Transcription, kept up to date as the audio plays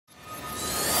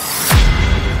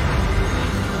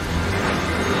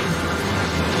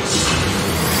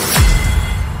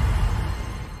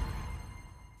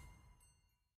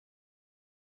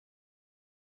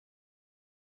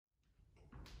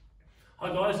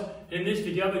Hi guys, in this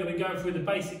video we're going to be going through the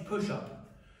basic push-up.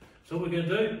 So what we're going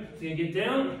to do is we're going to get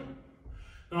down,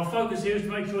 and our focus here is to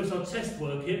make sure it's our chest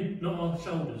working, not our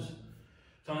shoulders.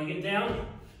 So I'm going to get down.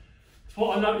 So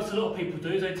what I notice a lot of people do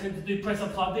is they tend to do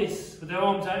press-ups like this, with their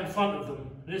arms out in front of them.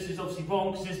 And this is obviously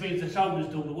wrong because this means the shoulders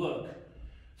do all the work.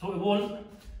 So what we want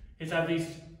is to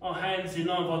have our hands in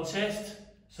line with our chest.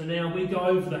 So now we go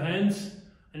over the hands,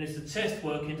 and it's the chest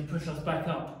working to push us back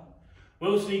up. We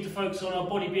also need to focus on our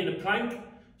body being a plank,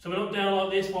 so we're not down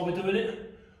like this while we're doing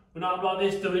it. We're not up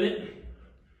like this doing it.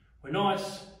 We're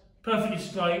nice, perfectly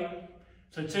straight,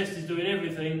 so chest is doing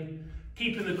everything,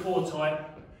 keeping the core tight.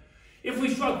 If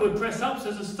we struggle with press-ups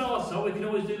as a starter, we can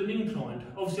always do them inclined.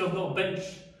 Obviously I've got a bench,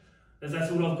 as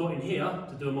that's all I've got in here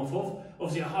to do them off of.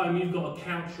 Obviously at home you've got a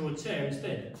couch or a chair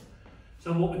instead.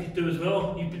 So what we could do as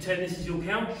well, you pretend this is your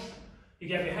couch, you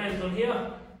get your hands on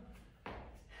here.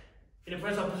 In a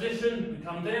press-up position, we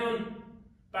come down,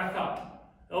 back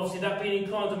up. Obviously that being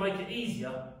inclined to make it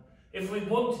easier. If we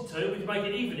wanted to, we can make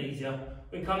it even easier.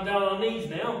 We can come down on our knees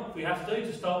now, if we have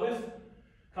to start with.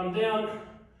 Come down,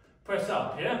 press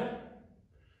up, yeah?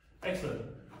 Excellent.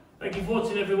 Thank you for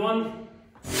watching, everyone.